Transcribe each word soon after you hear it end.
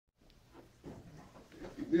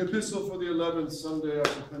The Epistle for the 11th Sunday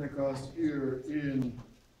after Pentecost here in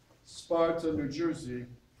Sparta, New Jersey,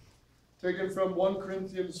 taken from 1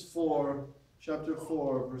 Corinthians 4, chapter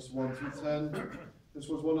 4, verse 1 through 10. This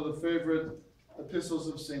was one of the favorite epistles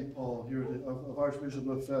of St. Paul, here it is, of Archbishop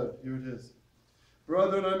Lefebvre. Here it is.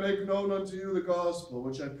 Brethren, I make known unto you the gospel,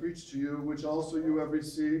 which I preached to you, which also you have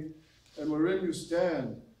received, and wherein you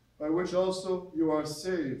stand, by which also you are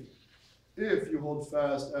saved, if you hold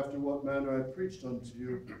fast after what manner I preached unto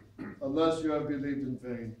you, unless you have believed in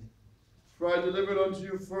vain. For I delivered unto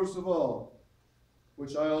you first of all,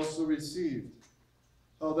 which I also received,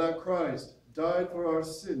 how that Christ died for our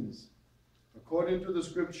sins, according to the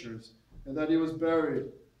Scriptures, and that he was buried,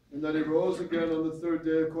 and that he rose again on the third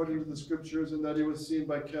day according to the Scriptures, and that he was seen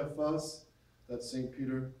by Cephas, that's St.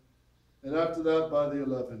 Peter, and after that by the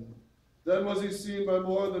 11. Then was he seen by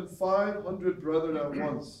more than 500 brethren at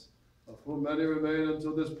once, of whom many remain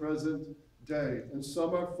until this present day, and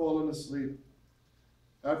some are fallen asleep.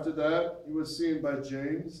 After that he was seen by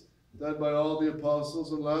James, then by all the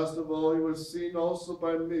apostles, and last of all he was seen also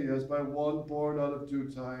by me, as by one born out of due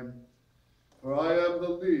time. For I am the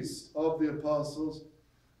least of the apostles,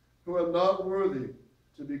 who am not worthy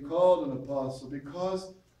to be called an apostle,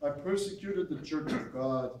 because I persecuted the church of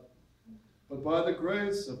God. But by the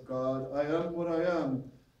grace of God I am what I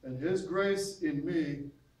am, and his grace in me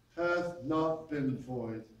hath not been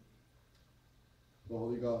void. The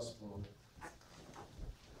Holy Gospel.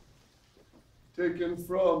 Taken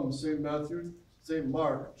from St.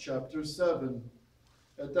 Mark, chapter 7.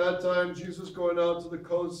 At that time Jesus, going out to the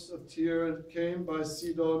coast of Tyre, came by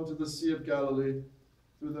Sidon to the Sea of Galilee,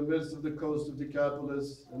 through the midst of the coast of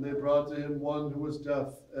Decapolis, and they brought to him one who was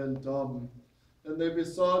deaf and dumb. And they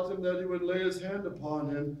besought him that he would lay his hand upon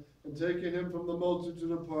him, and taking him from the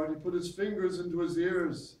multitude apart, he put his fingers into his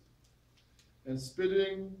ears. And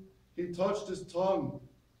spitting, he touched his tongue.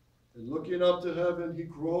 And looking up to heaven, he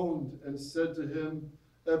groaned and said to him,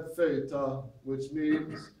 Ephphatha, which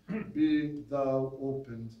means, be thou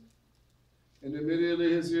opened. And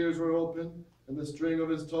immediately his ears were opened, and the string of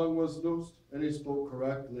his tongue was loosed, and he spoke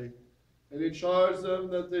correctly. And he charged them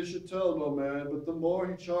that they should tell no man, but the more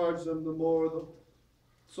he charged them,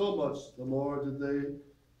 so much the more did they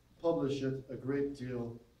publish it a great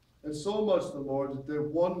deal. And so much the more did they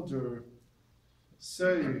wonder,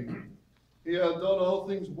 saying, he hath done all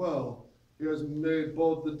things well. He has made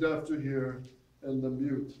both the deaf to hear and the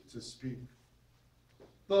mute to speak.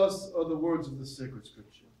 Thus are the words of the sacred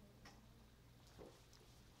Scripture.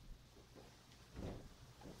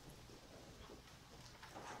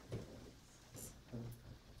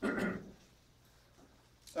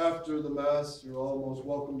 After the Mass, you're all most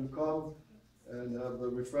welcome to come and have the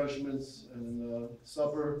refreshments and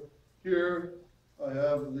supper here.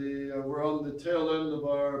 We're on the tail end of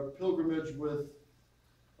our pilgrimage with,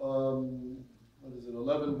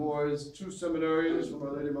 11 boys, 2 seminarians from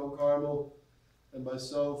Our Lady of Mount Carmel, and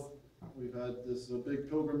myself. We've had this big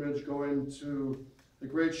pilgrimage going to the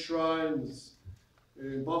great shrines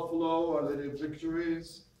in Buffalo, Our Lady of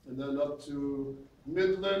Victories, and then up to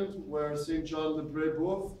Midland, where St. John de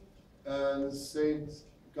Brébeuf and St.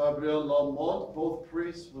 Gabriel Lamont, both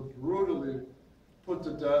priests, were brutally put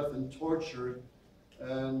to death and tortured.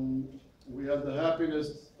 And I had the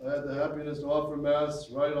happiness to offer Mass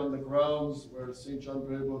right on the grounds where St. John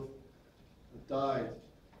Brébeuf died.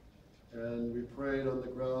 And we prayed on the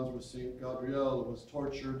grounds where St. Gabriel was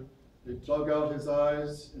tortured. They dug out his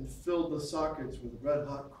eyes and filled the sockets with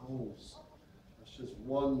red-hot coals. That's just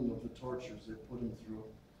one of the tortures they put him through.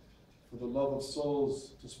 For the love of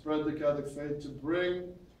souls, to spread the Catholic faith, to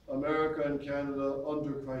bring America and Canada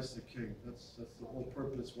under Christ the King. That's the whole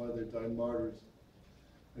purpose why they died martyrs,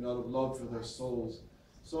 and out of love for their souls.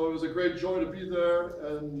 So it was a great joy to be there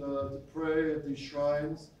and to pray at these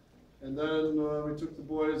shrines. And then we took the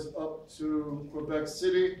boys up to Quebec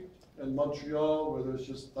City and Montreal, where there's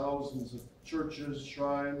just thousands of churches,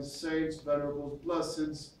 shrines, saints, venerables,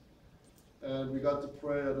 blesseds, and we got to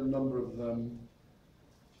pray at a number of them.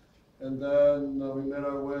 And then we made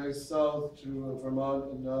our way south to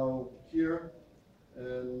Vermont and now here.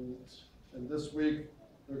 And this week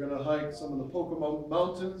they're going to hike some of the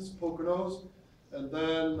Poconos, and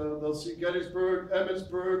then they'll see Gettysburg,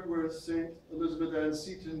 Emmitsburg, where St. Elizabeth Ann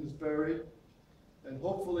Seton is buried, and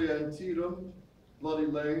hopefully Antietam, Bloody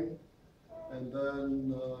Lane, and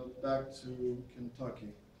then back to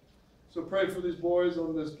Kentucky. So pray for these boys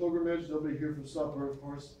on this pilgrimage. They'll be here for supper, of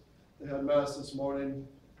course. They had Mass this morning,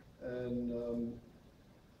 and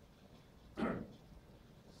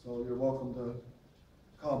so you're welcome to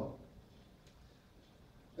come.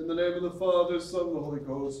 In the name of the Father, Son, and the Holy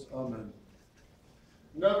Ghost, amen.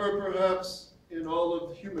 Never perhaps in all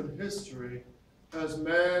of human history has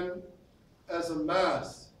man as a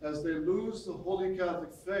mass, as they lose the Holy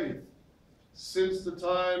Catholic faith since the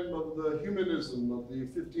time of the humanism of the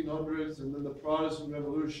 1500s and then the Protestant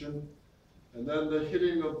Revolution and then the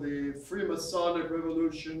hitting of the Freemasonic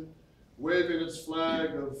Revolution, waving its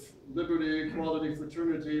flag of liberty, equality,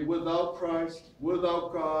 fraternity, without Christ,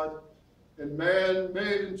 without God, and man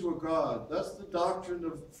made into a god. That's the doctrine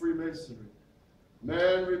of Freemasonry.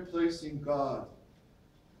 Man replacing God.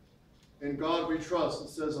 In God we trust, it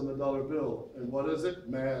says on the dollar bill. And what is it?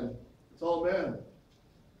 Man. It's all man.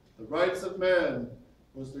 The rights of man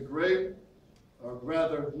was the great, or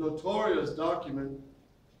rather notorious document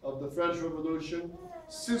of the French Revolution,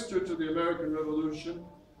 sister to the American Revolution.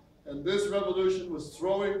 And this revolution was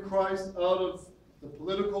throwing Christ out of the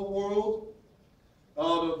political world,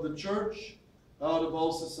 out of the church, out of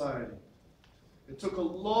all society. It took a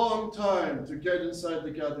long time to get inside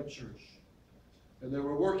the Catholic Church. And they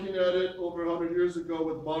were working at it over 100 years ago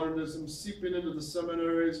with modernism, seeping into the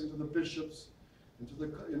seminaries, into the bishops,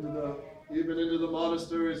 even into the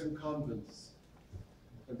monasteries and convents.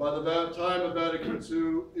 And by the time of Vatican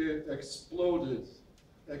II, it exploded.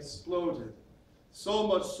 So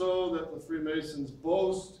much so that the Freemasons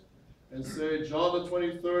boast and say John the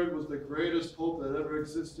 23rd was the greatest pope that ever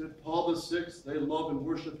existed. Paul VI, they love and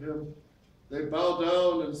worship him. They bow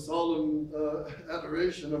down in solemn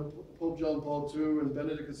adoration of Pope John Paul II and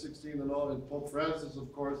Benedict XVI and all, and Pope Francis,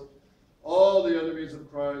 of course. All the enemies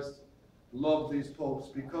of Christ love these popes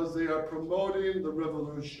because they are promoting the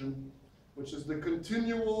revolution, which is the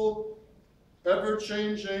continual,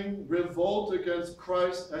 ever-changing revolt against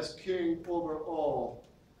Christ as king over all.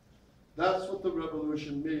 That's what the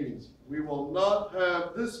revolution means. We will not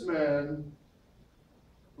have this man,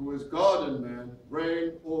 who is God in man,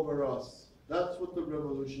 reign over us. That's what the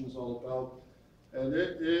revolution is all about. And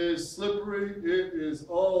it is slippery. It is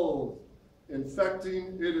all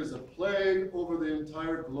infecting. It is a plague over the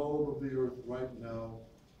entire globe of the earth right now.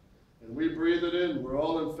 And we breathe it in. We're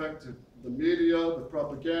all infected. The media, the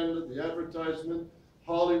propaganda, the advertisement,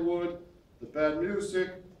 Hollywood, the bad music,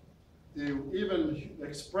 the even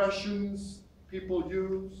expressions people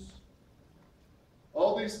use.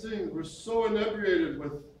 All these things, we're so inebriated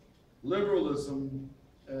with liberalism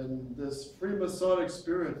and this Freemasonic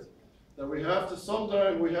spirit that we have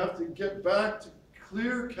to get back to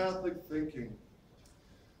clear Catholic thinking.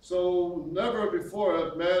 So never before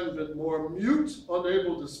have man been more mute,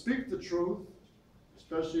 unable to speak the truth,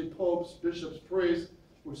 especially popes, bishops, priests,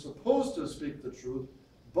 who are supposed to speak the truth,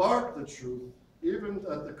 bark the truth, even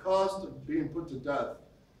at the cost of being put to death.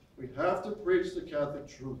 We have to preach the Catholic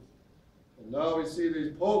truth. And now we see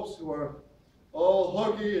these popes who are all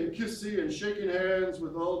huggy and kissy and shaking hands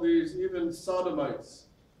with all these even sodomites,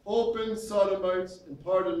 open sodomites, and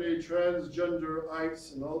pardon me,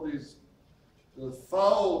 transgenderites, and all these the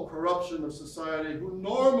foul corruption of society who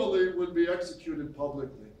normally would be executed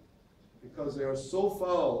publicly because they are so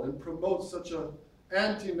foul and promote such an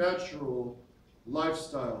anti-natural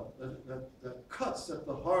lifestyle that cuts at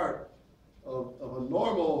the heart of a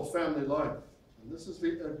normal family life. And this is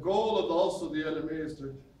the goal of also the enemy, is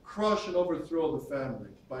to crush and overthrow the family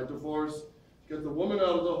by divorce, get the woman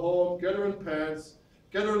out of the home, get her in pants,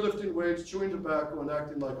 get her lifting weights, chewing tobacco, and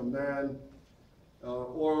acting like a man,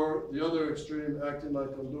 or the other extreme, acting like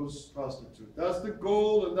a loose prostitute. That's the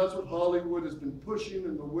goal, and that's what Hollywood has been pushing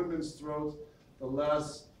in the women's throats the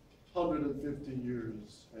last 150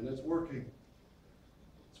 years, and it's working.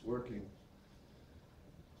 It's working.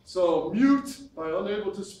 So, mute by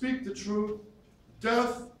unable to speak the truth,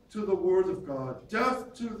 deaf to the Word of God,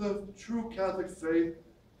 deaf to the true Catholic faith.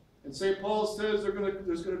 And St. Paul says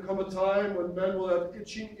there's going to come a time when men will have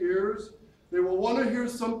itching ears. They will want to hear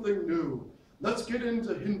something new. Let's get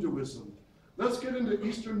into Hinduism. Let's get into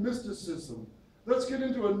Eastern mysticism. Let's get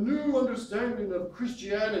into a new understanding of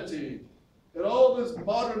Christianity and all this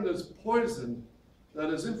modernist poison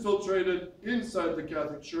that is infiltrated inside the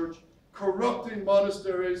Catholic Church, corrupting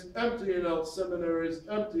monasteries, emptying out seminaries,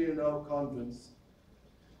 emptying out convents.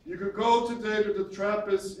 You could go today to the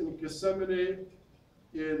Trappist in Gethsemane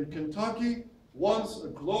in Kentucky, once a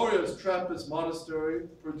glorious Trappist monastery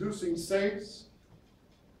producing saints.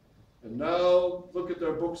 And now look at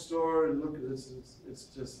their bookstore and look at this. It's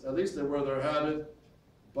just, at least they wear their habit,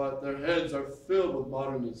 but their heads are filled with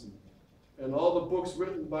modernism. And all the books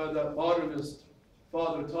written by that modernist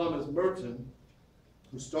Father Thomas Merton,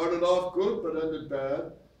 who started off good but ended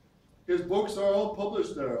bad, his books are all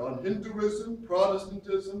published there on Hinduism,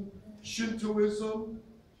 Protestantism, Shintoism,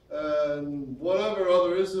 and whatever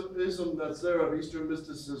other ism that's there of Eastern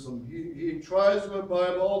mysticism. He tries to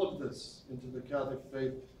imbibe all of this into the Catholic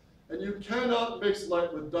faith And you cannot mix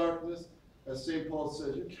light with darkness, as St. Paul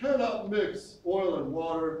says. You cannot mix oil and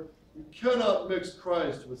water. You cannot mix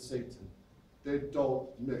Christ with Satan. They don't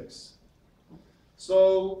mix.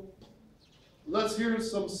 So let's hear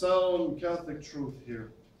some sound Catholic truth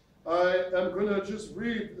here. I am going to just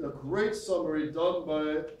read a great summary done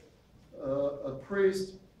by a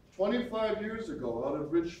priest 25 years ago out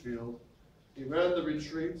of Ridgefield. He ran the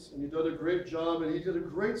retreats, and he did a great job, and he did a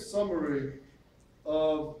great summary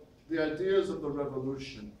of the ideas of the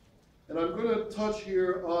revolution. And I'm going to touch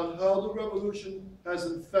here on how the revolution has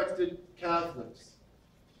infected Catholics.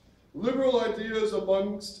 Liberal ideas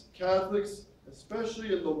amongst Catholics,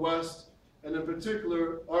 especially in the West, and in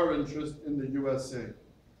particular, our interest in the USA.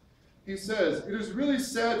 He says, "It is really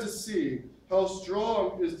sad to see how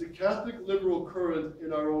strong is the Catholic liberal current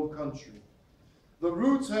in our own country. The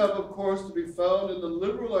roots have, of course, to be found in the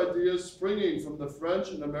liberal ideas springing from the French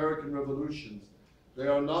and American revolutions. They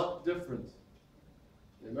are not different.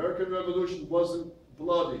 The American Revolution wasn't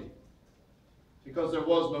bloody because there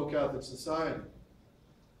was no Catholic society,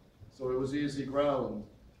 so it was easy ground.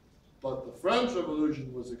 But the French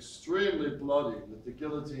Revolution was extremely bloody, with the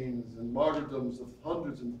guillotines and martyrdoms of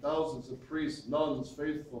hundreds and thousands of priests, nuns,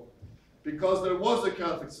 faithful, because there was a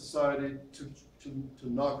Catholic society to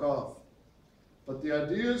knock off. But the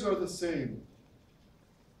ideas are the same.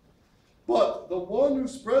 But the one who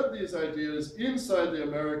spread these ideas inside the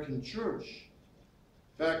American church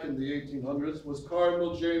back in the 1800s was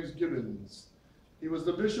Cardinal James Gibbons. He was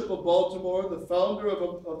the Bishop of Baltimore, the founder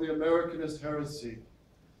of the Americanist heresy,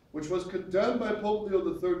 which was condemned by Pope Leo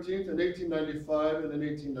XIII in 1895 and in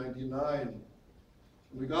 1899.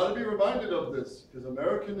 And we got to be reminded of this, because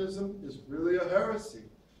Americanism is really a heresy.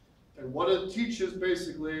 And what it teaches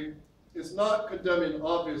basically is not condemning,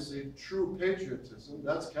 obviously, true patriotism.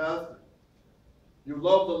 That's Catholic. You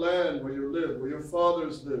love the land where you live, where your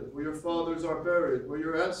fathers lived, where your fathers are buried, where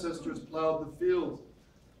your ancestors plowed the fields.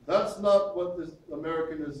 That's not what this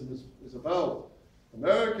Americanism is about.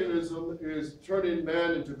 Americanism is turning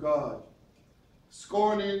man into God,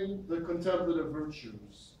 scorning the contemplative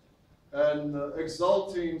virtues, and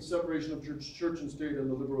exalting separation of church and state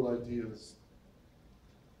and the liberal ideas.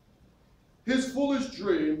 His foolish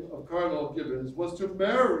dream of Cardinal Gibbons was to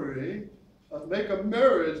make a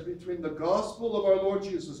marriage between the gospel of our Lord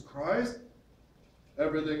Jesus Christ,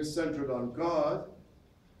 everything centered on God,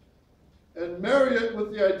 and marry it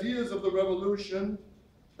with the ideas of the revolution,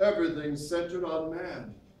 everything centered on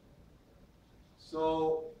man.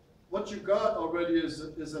 So what you got already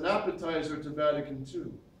is an appetizer to Vatican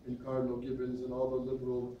II in Cardinal Gibbons and all the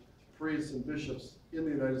liberal priests and bishops in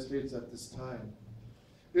the United States at this time.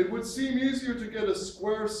 It would seem easier to get a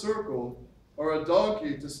square circle or a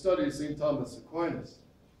donkey to study St. Thomas Aquinas.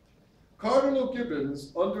 Cardinal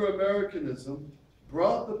Gibbons, under Americanism,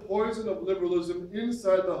 brought the poison of liberalism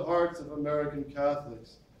inside the hearts of American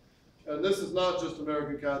Catholics. And this is not just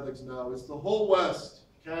American Catholics now, it's the whole West,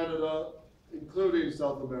 Canada, including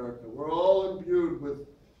South America. We're all imbued with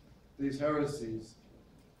these heresies.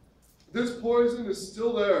 This poison is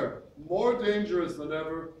still there, more dangerous than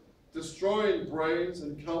ever, destroying brains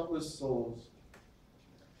and countless souls.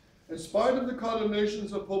 In spite of the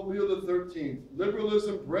condemnations of Pope Leo XIII,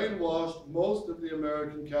 liberalism brainwashed most of the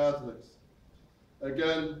American Catholics.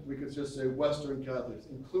 Again, we could just say Western Catholics,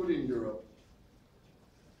 including Europe.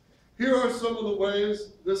 Here are some of the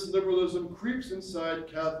ways this liberalism creeps inside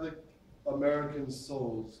Catholic American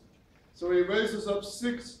souls. So he raises up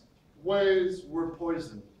 6 ways we're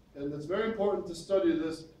poisoned. And it's very important to study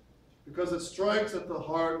this because it strikes at the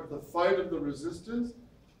heart of the fight of the resistance,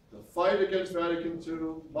 the fight against Vatican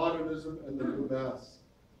II, modernism, and the new Mass.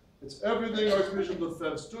 It's everything Archbishop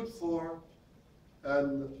Lefebvre stood for,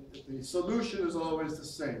 and the solution is always the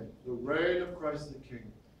same: the reign of Christ the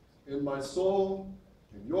King. In my soul,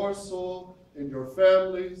 in your soul, in your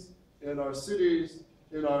families, in our cities,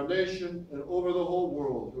 in our nation, and over the whole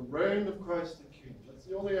world. The reign of Christ the King. That's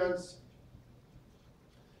the only answer.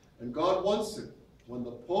 And God wants it when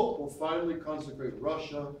the Pope will finally consecrate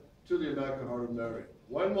Russia to the Immaculate Heart of Mary.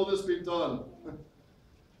 When will this be done?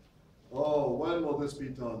 Oh, when will this be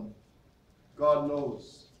done? God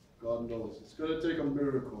knows. God knows. It's going to take a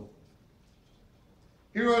miracle.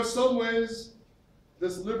 Here are some ways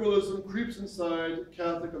this liberalism creeps inside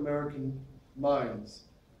Catholic American minds.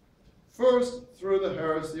 First, through the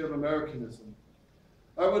heresy of Americanism.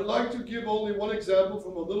 I would like to give only one example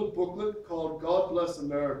from a little booklet called God Bless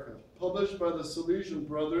America, published by the Salesian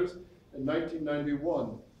Brothers in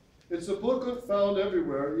 1991. It's a booklet found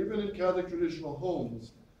everywhere, even in Catholic traditional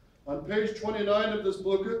homes. On page 29 of this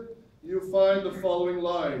booklet, you find the following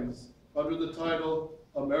lines under the title,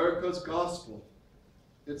 America's Gospel.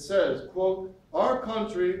 It says, quote, "Our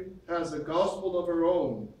country has a gospel of her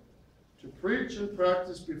own to preach and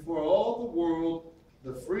practice before all the world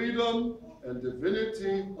the freedom and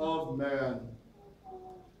divinity of man."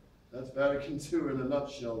 That's Vatican II in a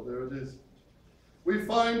nutshell. There it is. We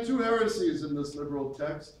find two heresies in this liberal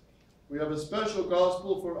text. We have a special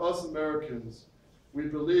gospel for us Americans. We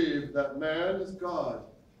believe that man is God.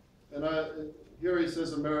 And here he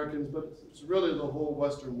says Americans, but it's really the whole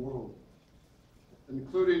Western world,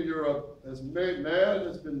 including Europe, man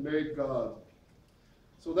has been made God.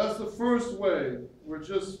 So that's the first way. We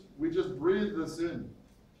just breathe this in.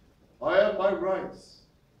 I have my rights.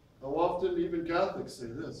 How often even Catholics say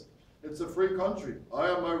this? It's a free country. I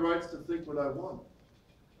have my rights to think what I want.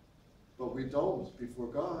 But we don't before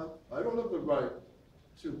God. I don't have the right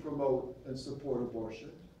to promote and support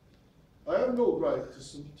abortion. I have no right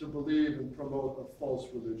to believe and promote a false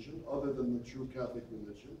religion other than the true Catholic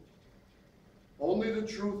religion. Only the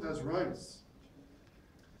truth has rights.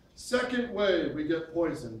 Second way we get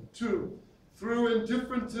poisoned. 2, through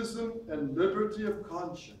indifferentism and liberty of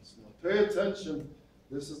conscience. Now pay attention.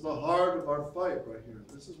 This is the heart of our fight right here.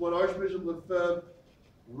 This is what Archbishop Lefebvre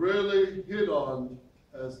really hit on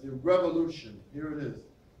as the revolution. Here it is.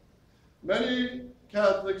 Many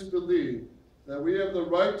Catholics believe that we have the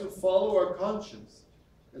right to follow our conscience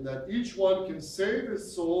and that each one can save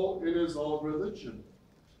his soul in his own religion.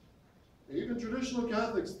 Even traditional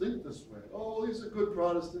Catholics think this way. Oh, he's a good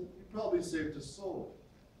Protestant. He probably saved his soul.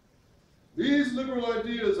 These liberal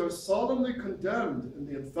ideas are solemnly condemned in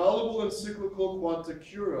the infallible encyclical Quanta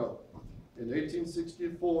Cura in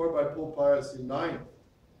 1864 by Pope Pius IX,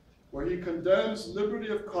 where he condemns liberty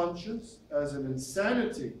of conscience as an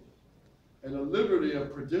insanity and a liberty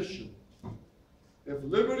of perdition. If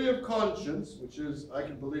liberty of conscience, which is I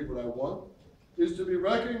can believe what I want, is to be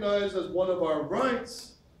recognized as one of our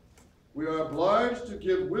rights, we are obliged to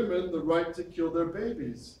give women the right to kill their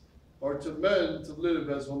babies, or to men to live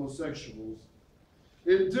as homosexuals.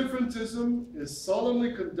 Indifferentism is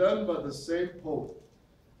solemnly condemned by the same Pope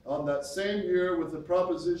on that same year with the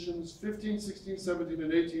propositions 15, 16, 17,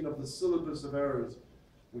 and 18 of the Syllabus of Errors,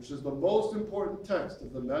 which is the most important text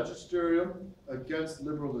of the Magisterium against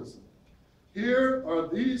liberalism. Here are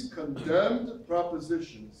these condemned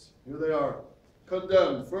propositions. Here they are.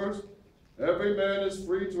 Condemned. First, every man is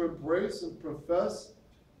free to embrace and profess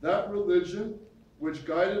that religion which,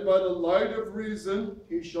 guided by the light of reason,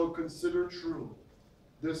 he shall consider true.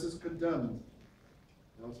 This is condemned.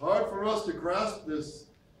 Now, it's hard for us to grasp this,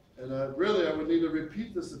 and I would need to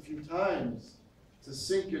repeat this a few times to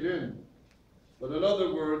sink it in. But in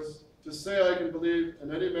other words, to say I can believe,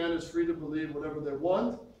 and any man is free to believe whatever they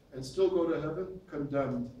want, and still go to heaven,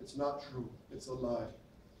 condemned. It's not true. It's a lie.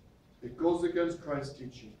 It goes against Christ's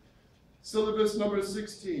teaching. Syllabus number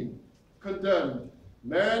 16, condemned.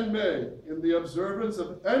 Man may, in the observance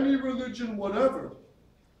of any religion whatever,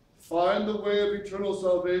 find the way of eternal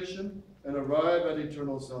salvation and arrive at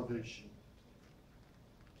eternal salvation.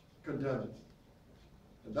 Condemned.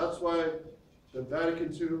 And that's why the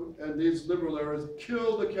Vatican II and these liberal errors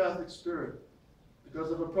kill the Catholic spirit.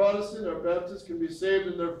 Because if a Protestant or Baptist can be saved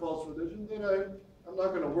in their false religion, then I'm not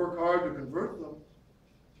going to work hard to convert them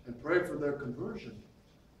and pray for their conversion.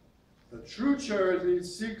 The true charity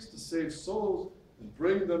seeks to save souls and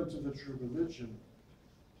bring them to the true religion.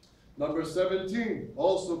 Number 17,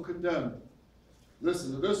 also condemned.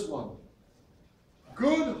 Listen to this one.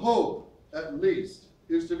 Good hope, at least,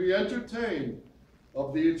 is to be entertained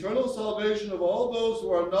of the eternal salvation of all those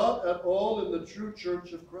who are not at all in the true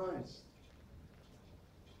church of Christ.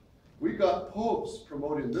 We got popes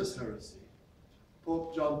promoting this heresy.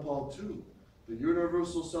 Pope John Paul II, the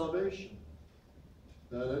universal salvation.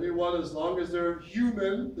 That anyone, as long as they're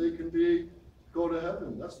human, they can go to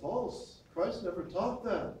heaven. That's false. Christ never taught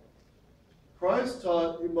that. Christ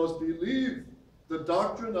taught you must believe the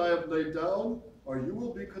doctrine I have laid down, or you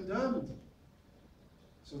will be condemned.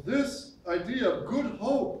 So this idea of good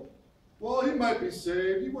hope, well, he might be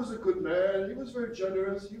saved. He was a good man. He was very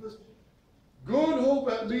generous. Good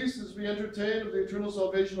hope, at least, is to be entertained of the eternal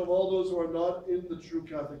salvation of all those who are not in the true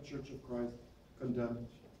Catholic Church of Christ, condemned.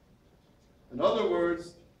 In other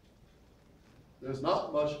words, there's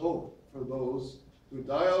not much hope for those who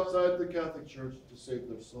die outside the Catholic Church to save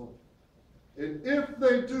their soul. And if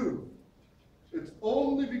they do, it's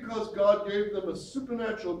only because God gave them a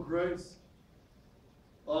supernatural grace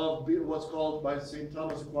of what's called by St.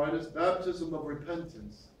 Thomas Aquinas, baptism of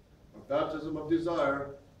repentance, or baptism of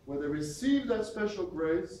desire, where they receive that special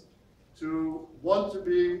grace to want to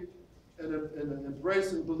be and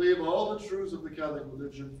embrace and believe all the truths of the Catholic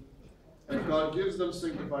religion, and God gives them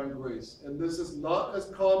sanctifying grace. And this is not as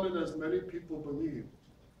common as many people believe.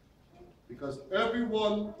 Because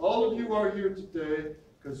everyone, all of you are here today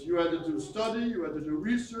because you had to do study, you had to do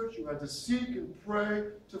research, you had to seek and pray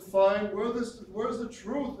to find where's the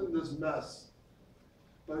truth in this mess.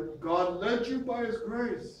 But God led you by his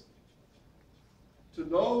grace to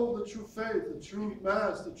know the true faith, the true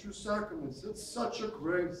Mass, the true sacraments. It's such a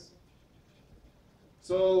grace.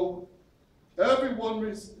 So everyone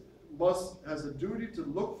has a duty to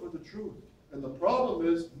look for the truth. And the problem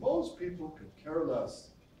is most people can care less.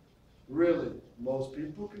 Really, most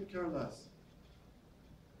people can care less.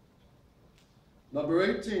 Number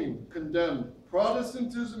 18, condemned.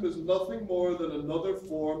 Protestantism is nothing more than another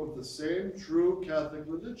form of the same true Catholic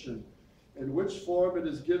religion, in which form it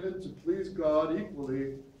is given to please God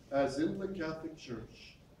equally as in the Catholic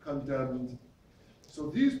Church. Condemned. So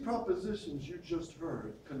these propositions you just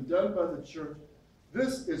heard, condemned by the Church,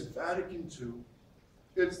 this is Vatican II.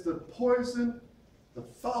 It's the poison, the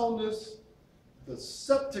foulness, the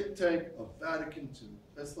septic tank of Vatican II.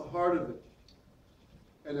 That's the heart of it.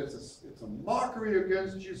 And it's a mockery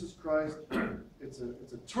against Jesus Christ. It's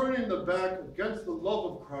a turning the back against the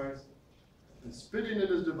love of Christ and spitting in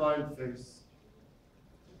his divine face.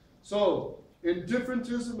 So,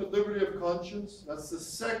 indifferentism and liberty of conscience, that's the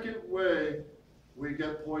second way we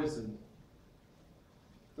get poisoned.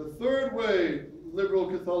 The third way liberal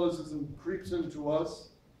Catholicism creeps into us,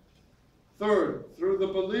 third, through the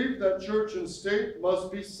belief that church and state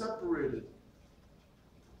must be separated.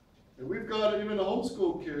 And we've got even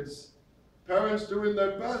homeschool kids, parents doing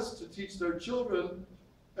their best to teach their children,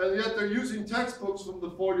 and yet they're using textbooks from the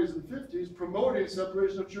 40s and 50s promoting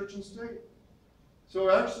separation of church and state. So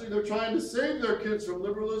actually they're trying to save their kids from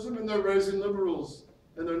liberalism, and they're raising liberals.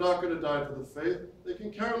 And they're not going to die for the faith. They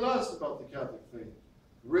can care less about the Catholic faith.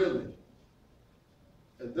 Really.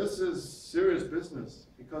 And this is serious business,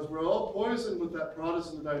 because we're all poisoned with that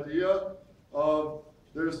Protestant idea of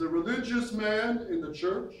there's the religious man in the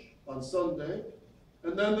church on Sunday,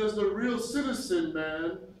 and then there's the real citizen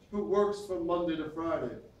man who works from Monday to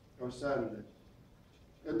Friday or Saturday.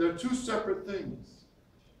 And they're two separate things.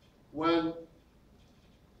 When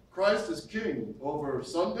Christ is king over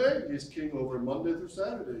Sunday, he's king over Monday through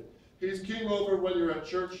Saturday. He's king over when you're at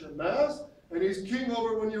church and Mass, and he's king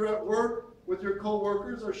over when you're at work with your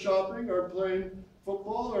co-workers or shopping or playing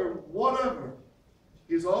football or whatever.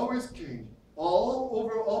 He's always king, all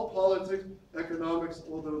over all politics, economics,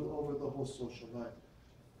 over the whole social life.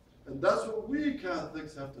 And that's what we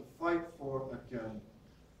Catholics have to fight for again.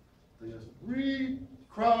 The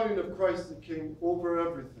re-crowning of Christ the King over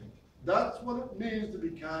everything. That's what it means to be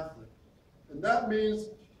Catholic. And that means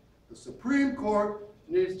the Supreme Court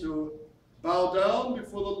needs to bow down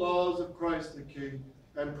before the laws of Christ the King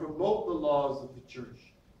and promote the laws of the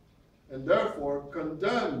church. And therefore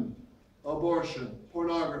condemn abortion,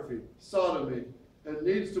 pornography, sodomy, and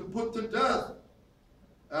needs to put to death,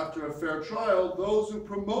 after a fair trial, those who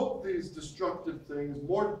promote these destructive things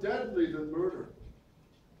more deadly than murder.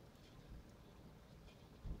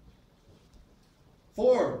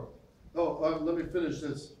 4, let me finish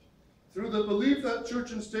this. Through the belief that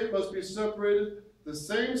church and state must be separated, the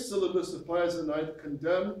same syllabus of Pius IX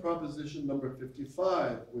condemned proposition number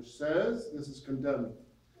 55, which says, this is condemned,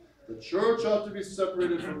 the church ought to be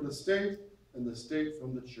separated from the state and the state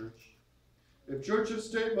from the church. If church and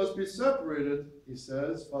state must be separated, he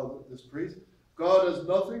says, this priest, God has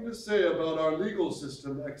nothing to say about our legal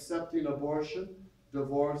system accepting abortion,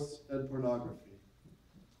 divorce, and pornography.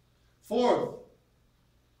 4th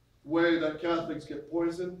way that Catholics get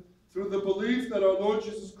poisoned, through the belief that our Lord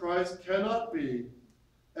Jesus Christ cannot be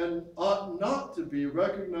and ought not to be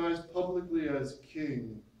recognized publicly as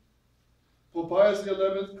king. Pope Pius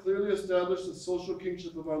XI clearly established the social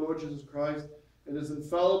kingship of our Lord Jesus Christ in his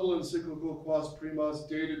infallible encyclical Quas Primas,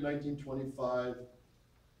 dated 1925.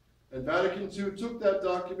 And Vatican II took that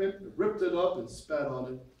document, ripped it up, and spat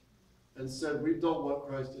on it, and said, we don't want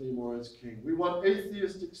Christ anymore as king. We want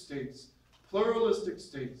atheistic states, pluralistic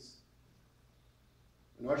states.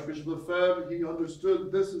 And Archbishop Lefebvre, he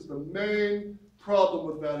understood this is the main problem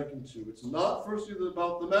with Vatican II. It's not firstly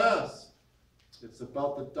about the Mass. It's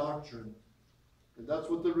about the doctrine. And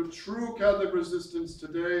that's what the true Catholic resistance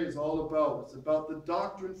today is all about. It's about the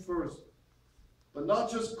doctrine first. But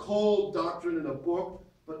not just cold doctrine in a book,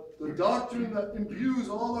 but the doctrine that imbues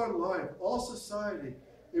all our life, all society,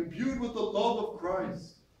 imbued with the love of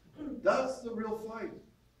Christ. That's the real fight.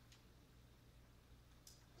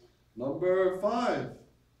 Number 5.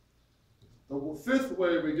 The 5th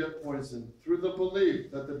way we get poisoned, through the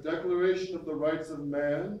belief that the Declaration of the Rights of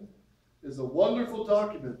Man is a wonderful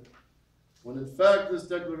document, when in fact this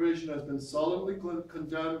declaration has been solemnly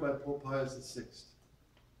condemned by Pope Pius VI.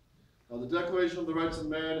 Now, the Declaration of the Rights of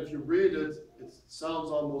Man, if you read it, it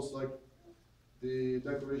sounds almost like the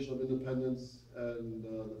Declaration of Independence and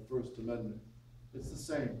the First Amendment. It's the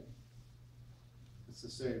same. It's the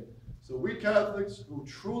same. So we Catholics who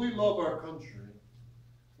truly love our country,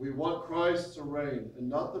 we want Christ to reign and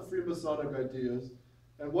not the Freemasonic ideas.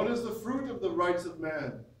 And what is the fruit of the rights of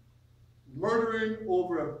man? Murdering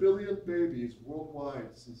over 1 billion babies worldwide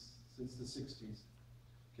since the 60s.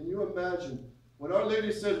 Can you imagine? When Our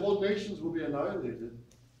Lady said whole nations will be annihilated,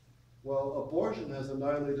 well, abortion has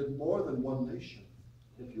annihilated more than one nation.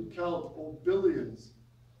 If you count billions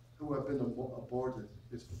who have been aborted,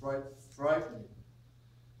 it's frightening.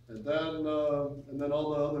 And then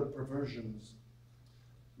all the other perversions.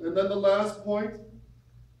 And then the last point,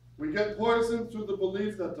 we get poisoned through the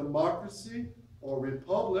belief that democracy or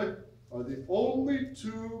republic are the only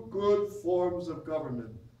two good forms of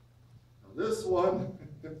government. Now this one,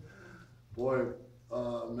 boy,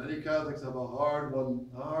 many Catholics have a hard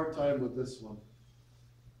time with this one.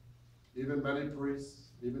 Even many priests,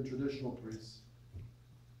 even traditional priests.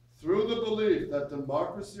 Through the belief that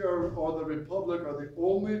democracy or the republic are the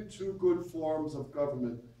only two good forms of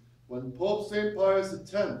government, when Pope St. Pius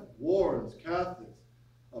X warns Catholics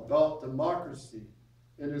about democracy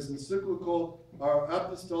in his encyclical Our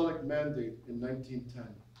Apostolic Mandate in 1910.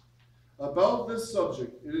 About this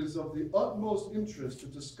subject, it is of the utmost interest to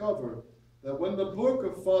discover that when the book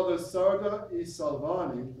of Father Sarda e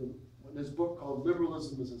Salvani, in his book called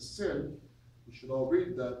Liberalism is a Sin, you should all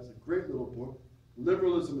read that, it's a great little book,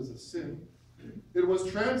 Liberalism is a Sin, it was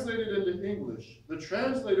translated into English. The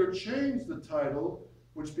translator changed the title,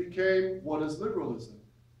 which became What is Liberalism?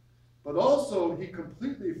 But also he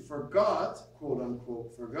completely forgot, quote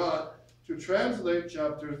unquote, forgot to translate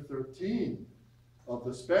chapter 13 of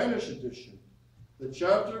the Spanish edition, the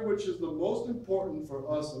chapter which is the most important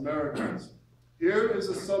for us Americans. Here is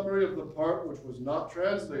a summary of the part which was not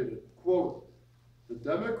translated. Quote, the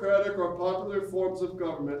democratic or popular forms of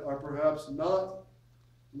government are perhaps not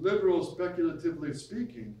liberal speculatively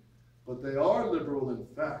speaking, but they are liberal in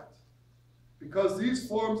fact. Because these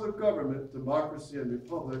forms of government, democracy and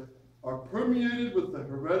republic, are permeated with the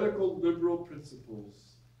heretical liberal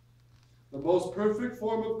principles. The most perfect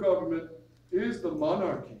form of government is the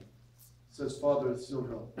monarchy, says Father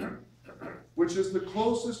Silva, which is the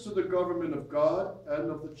closest to the government of God and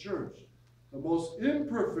of the Church. The most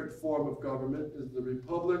imperfect form of government is the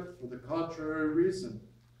republic for the contrary reason.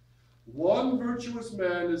 One virtuous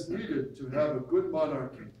man is needed to have a good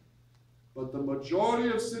monarchy, but the majority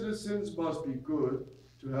of citizens must be good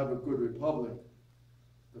to have a good republic.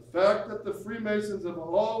 The fact that the Freemasons have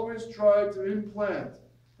always tried to implant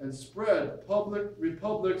and spread public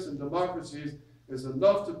republics and democracies is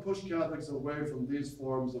enough to push Catholics away from these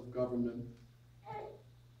forms of government.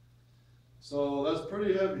 So that's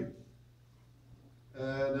pretty heavy.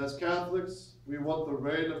 And as Catholics, we want the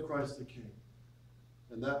reign of Christ the King.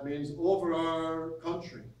 And that means over our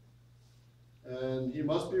country. And he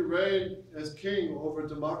must be reigned as king over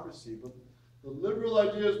democracy. But the liberal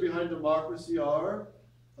ideas behind democracy are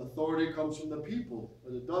authority comes from the people,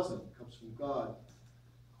 but it doesn't. It comes from God.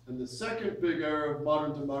 And the second big error of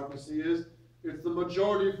modern democracy is it's the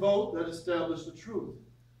majority vote that establishes the truth.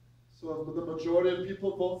 So if the majority of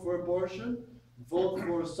people vote for abortion, vote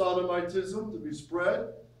for sodomitism to be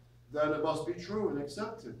spread, then it must be true and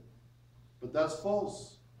accepted. But that's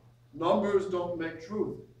false. Numbers don't make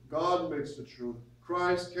truth. God makes the truth.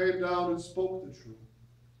 Christ came down and spoke the truth.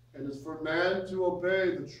 And it's for man to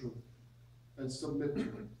obey the truth and submit to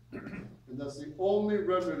it. And that's the only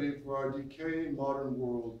remedy for our decaying modern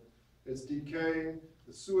world. It's decaying.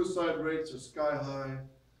 The suicide rates are sky high.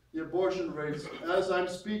 The abortion rates, as I'm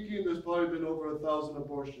speaking, there's probably been over 1,000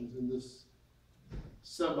 abortions in this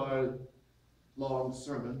semi-long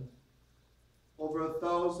sermon. Over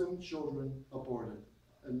 1,000 children aborted.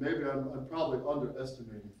 And maybe I'm probably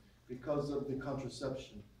underestimating because of the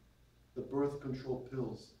contraception, the birth control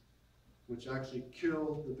pills, which actually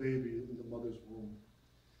kill the baby in the mother's womb.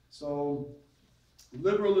 So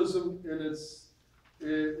liberalism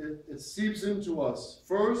it seeps into us,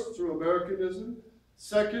 first through Americanism,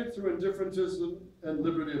 second through indifferentism and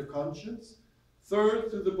liberty of conscience, third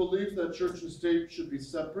through the belief that church and state should be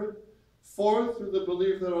separate, fourth through the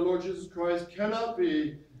belief that our Lord Jesus Christ cannot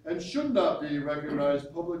be and should not be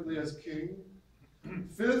recognized publicly as king,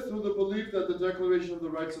 fifth through the belief that the Declaration of the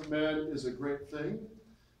Rights of Man is a great thing,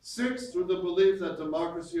 sixth through the belief that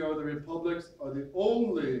democracy or the republics are the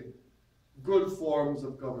only good forms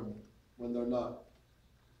of government when they're not.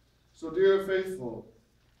 So dear faithful,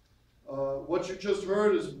 what you just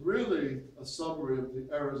heard is really a summary of the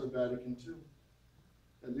errors of Vatican II.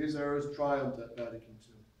 And these errors triumphed at Vatican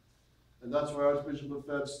II. And that's why Archbishop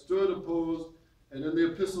Lefebvre stood opposed. And in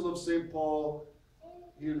the Epistle of St. Paul,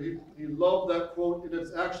 he loved that quote, and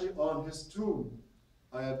it's actually on his tomb.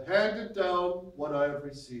 I have handed down what I have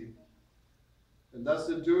received. And that's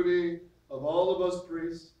the duty of all of us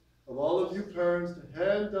priests, of all of you parents, to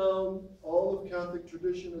hand down all of Catholic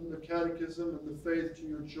tradition and the catechism and the faith to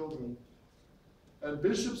your children. And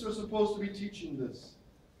bishops are supposed to be teaching this.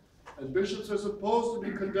 And bishops are supposed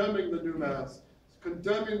to be condemning the new Mass,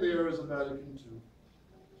 condemning the errors of Vatican II.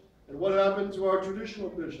 And what happened to our traditional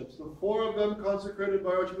bishops? The 4 of them consecrated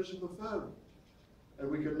by Archbishop Lefebvre. And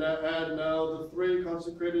we can add now the 3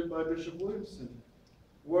 consecrated by Bishop Williamson.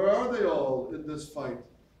 Where are they all in this fight?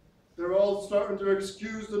 They're all starting to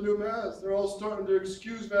excuse the new Mass. They're all starting to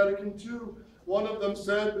excuse Vatican II. One of them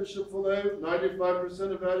said, Bishop Fillet, 95%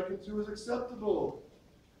 of Vatican II is acceptable.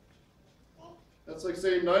 That's like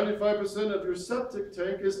saying 95% of your septic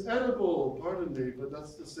tank is edible. Pardon me, but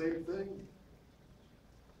that's the same thing.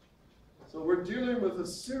 So we're dealing with a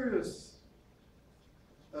serious,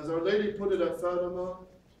 as Our Lady put it at Fatima,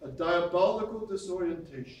 a diabolical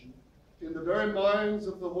disorientation in the very minds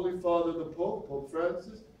of the Holy Father, the Pope, Pope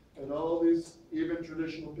Francis, and all these even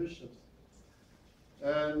traditional bishops.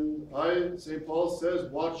 And St. Paul says,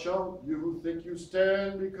 watch out, you who think you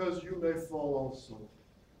stand, because you may fall also.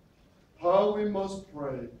 How we must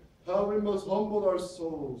pray, how we must humble our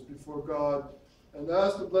souls before God and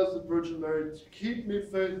ask the Blessed Virgin Mary to keep me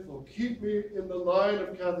faithful, keep me in the line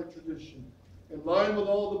of Catholic tradition, in line with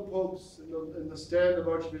all the popes in the stand of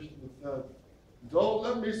Archbishop Lefebvre. Don't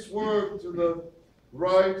let me swerve to the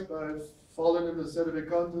right by falling into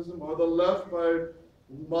sedevacantism, or the left by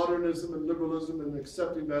modernism and liberalism and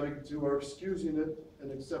accepting Vatican II, or excusing it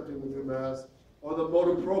and accepting the new Mass, or the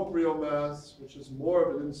motu proprio Mass, which is more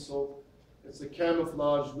of an insult. It's a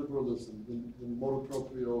camouflage liberalism, the motu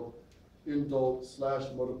proprio indult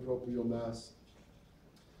 / motu proprio Mass.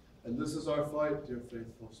 And this is our fight, dear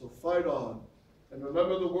faithful. So fight on. And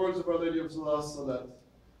remember the words of Our Lady of La Salette.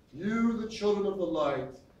 You, the children of the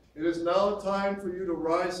light, it is now time for you to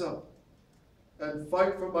rise up and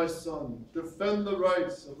fight for my son. Defend the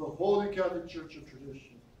rights of the Holy Catholic Church of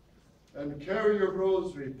tradition. And carry your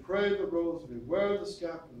rosary, pray the rosary, wear the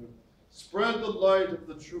scapular. Spread the light of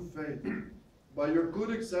the true faith by your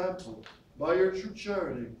good example, by your true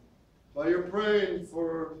charity, by your praying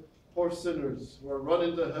for poor sinners who are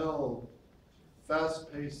running to hell,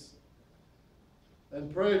 fast pace.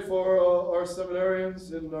 And pray for our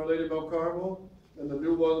seminarians in Our Lady of Mount Carmel and the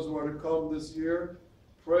new ones who are to come this year.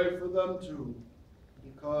 Pray for them too,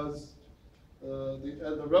 because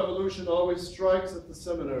the revolution always strikes at the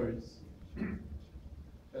seminaries.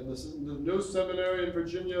 And the new seminary in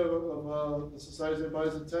Virginia of the Society of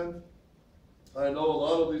Pius X, I know a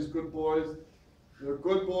lot of these good boys. They're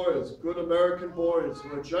good boys, good American boys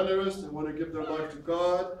who are generous and want to give their life to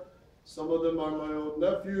God. Some of them are my own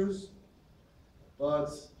nephews, but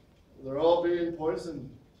they're all being poisoned.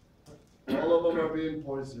 All of them are being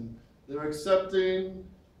poisoned. They're accepting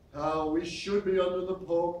how we should be under the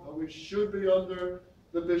Pope, how we should be under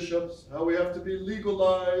the bishops, how we have to be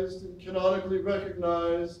legalized and canonically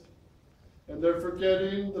recognized. And they're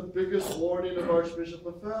forgetting the biggest warning of Archbishop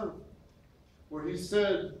Lefebvre, where he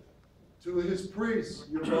said to his priests,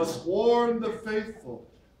 you must warn the faithful.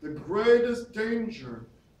 The greatest danger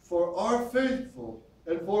for our faithful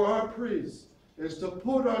and for our priests is to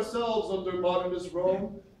put ourselves under modernist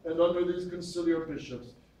Rome and under these conciliar bishops,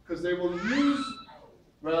 because they will abuse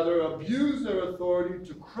their authority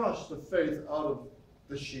to crush the faith out of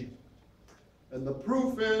the sheep. And the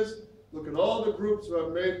proof is, look at all the groups who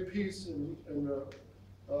have made peace and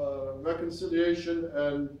reconciliation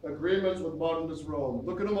and agreements with modernist Rome.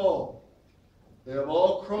 Look at them all. They have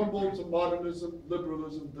all crumbled to modernism,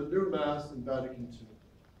 liberalism, the new Mass, and Vatican II.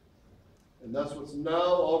 And that's what's now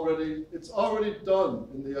already, it's already done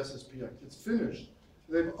in the SSPX. It's finished.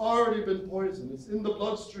 They've already been poisoned. It's in the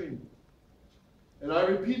bloodstream. And I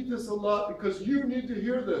repeat this a lot because you need to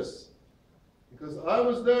hear this. Because I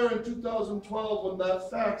was there in 2012 when that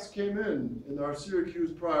fax came in our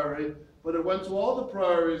Syracuse Priory, but it went to all the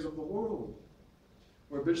priories of the world,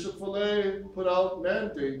 where Bishop Fillet put out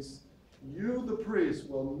mandates. You, the priest,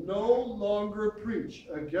 will no longer preach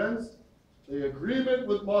against the agreement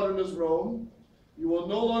with modernist Rome. You will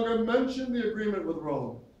no longer mention the agreement with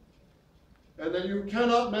Rome. And then you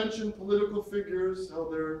cannot mention political figures,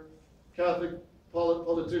 how they're Catholic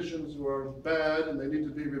politicians who are bad and they need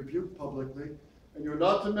to be rebuked publicly. And you're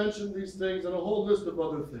not to mention these things and a whole list of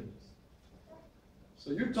other things.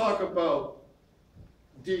 So you talk about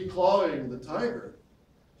declawing the tiger.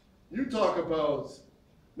 You talk about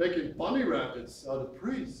making bunny rabbits out of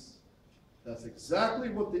priests. That's exactly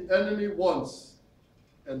what the enemy wants.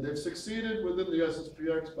 And they've succeeded within the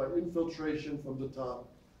SSPX by infiltration from the top.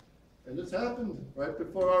 And it's happened right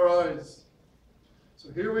before our eyes.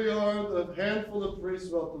 So here we are, the handful of priests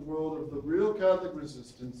throughout the world of the real Catholic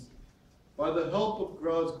resistance, by the help of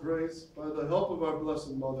God's grace, by the help of our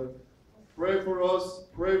Blessed Mother. Pray for us,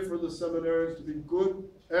 pray for the seminarians to be good,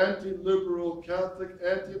 anti-liberal, Catholic,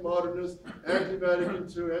 anti-modernist, anti-Vatican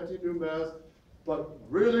II, anti-New Mass, but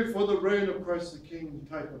really for the reign of Christ the King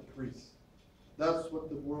type of priests. That's what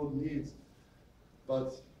the world needs.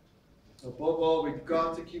 But above all, we've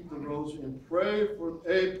got to keep the rosary and pray for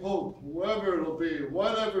a pope, whoever it'll be,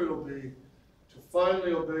 whatever it'll be, to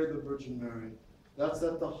finally obey the Virgin Mary. That's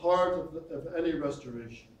at the heart of any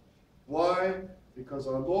restoration. Why? Because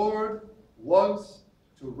our Lord wants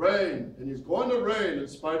to reign, and he's going to reign in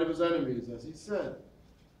spite of his enemies, as he said.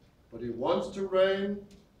 But he wants to reign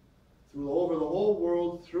over the whole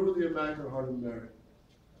world through the Immaculate Heart of Mary.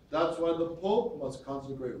 That's why the Pope must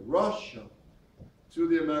consecrate Russia to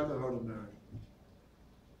the Immaculate Heart of Mary.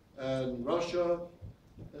 And Russia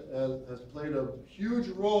has played a huge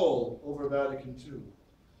role over Vatican II.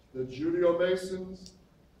 The Judeo-Masons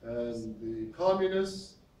and the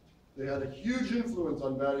communists, they had a huge influence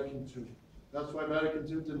on Vatican II. That's why Vatican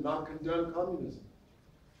II did not condemn communism.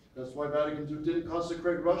 That's why Vatican II didn't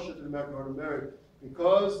consecrate Russia to the Immaculate Heart of Mary,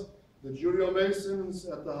 because the Judeo-Masons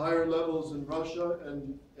at the higher levels in Russia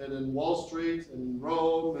and in Wall Street and in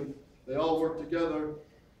Rome, and they all work together.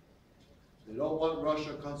 They don't want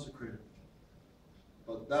Russia consecrated.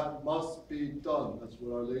 But that must be done. That's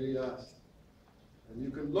what Our Lady asked. And you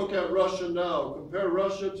can look at Russia now, compare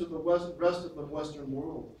Russia to the rest of the Western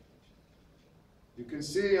world. You can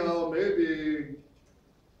see how maybe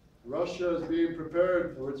Russia is being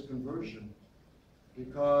prepared for its conversion.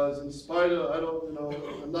 Because in spite of,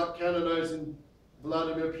 I'm not canonizing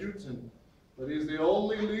Vladimir Putin, but he's the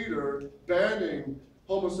only leader banning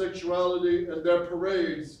homosexuality and their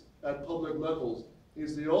parades at public levels.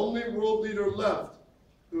 He's the only world leader left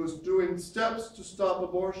who's doing steps to stop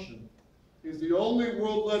abortion. He's the only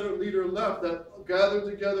world leader left that gathered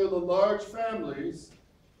together the large families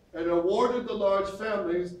and awarded the large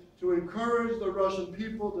families to encourage the Russian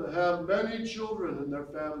people to have many children in their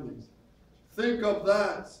families. Think of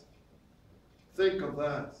that. Think of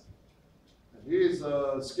that. And he's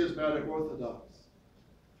a schismatic Orthodox.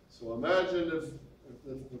 So imagine if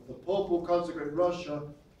the Pope will consecrate Russia,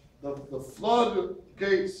 the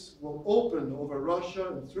floodgates will open over Russia,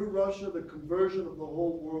 and through Russia, the conversion of the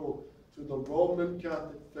whole world to the Roman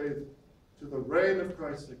Catholic faith, to the reign of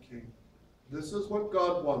Christ the King. This is what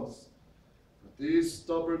God wants. But these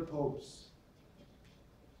stubborn popes,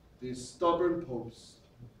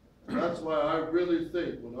 and that's why I really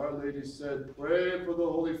think when Our Lady said, pray for the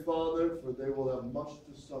Holy Father, for they will have much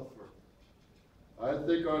to suffer. I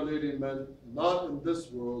think Our Lady meant not in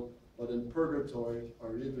this world, but in purgatory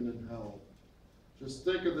or even in hell. Just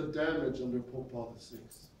think of the damage under Pope Paul VI,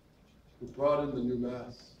 who brought in the new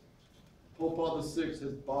Mass. Pope Paul VI,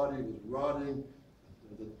 his body was rotting.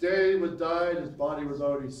 The day he would die, his body was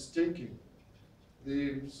already stinking.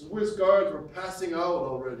 The Swiss guards were passing out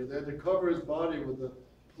already. They had to cover his body with the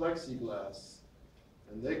plexiglass.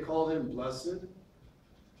 And they called him blessed?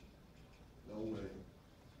 No way.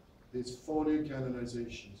 These phony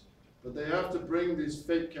canonizations. But they have to bring these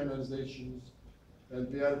fake canonizations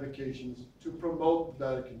and beatifications to promote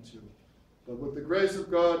Vatican II. But with the grace of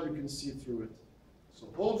God, you can see through it. So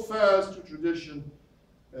hold fast to tradition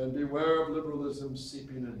and beware of liberalism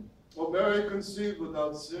seeping in. O Mary conceived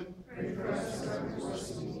without sin. Pray for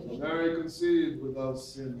us, O Mary conceived without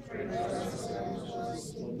sin.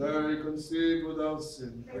 O Mary conceived without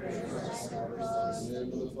sin. Pray for us, In the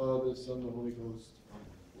name of the Father, Son, and the Holy Ghost.